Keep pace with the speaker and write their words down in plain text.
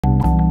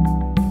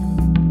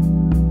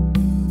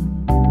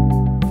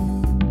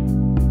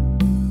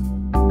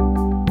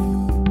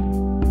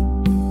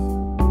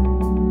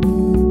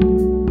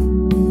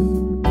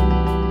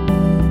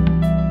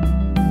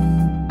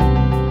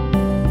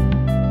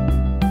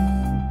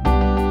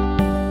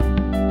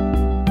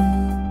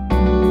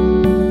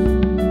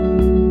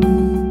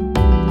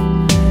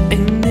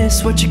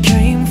this what you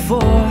came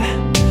for?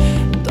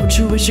 Don't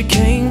you wish you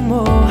came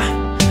more?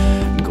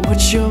 Go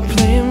what you're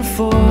playing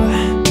for.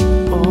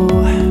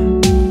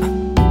 Oh,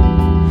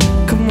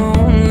 come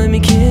on, let me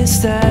kiss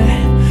that.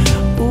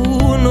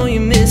 Ooh, no, you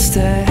missed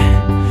that.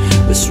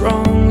 What's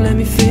wrong? Let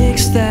me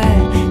fix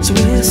that.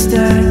 Twist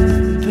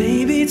that.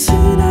 Baby,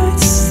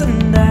 tonight's the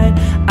night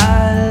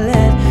I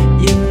let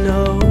you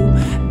know.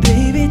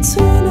 Baby,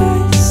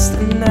 tonight's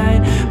the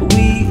night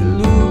we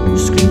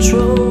lose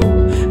control.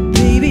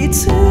 Baby,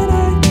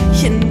 tonight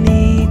you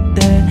need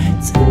that.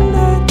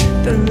 Tonight,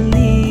 don't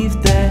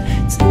leave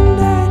that.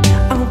 Tonight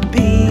I'll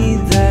be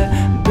the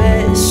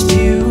best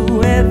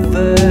you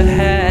ever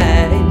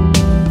had.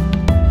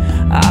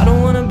 I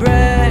don't wanna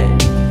brag,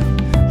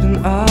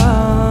 but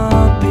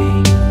I'll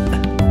be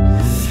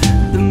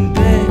the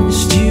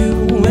best you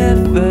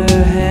ever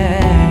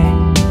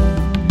had.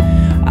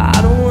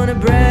 I don't wanna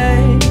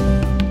brag,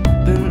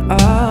 but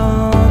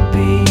I'll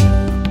be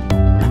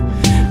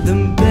the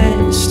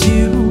best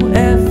you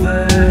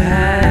ever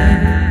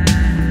had.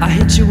 I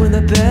hit you with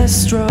a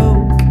best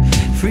stroke,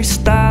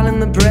 freestyle in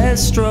the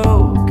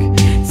breaststroke.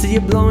 See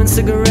you blowing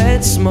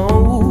cigarette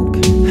smoke.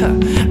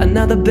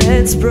 Another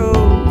bed's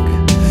broke.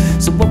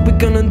 So what we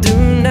gonna do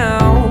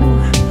now?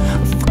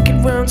 Fuck it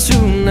round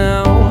two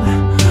now.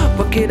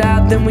 Work it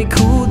out, then we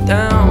cool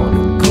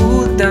down,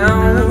 cool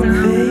down.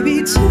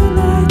 Baby, tonight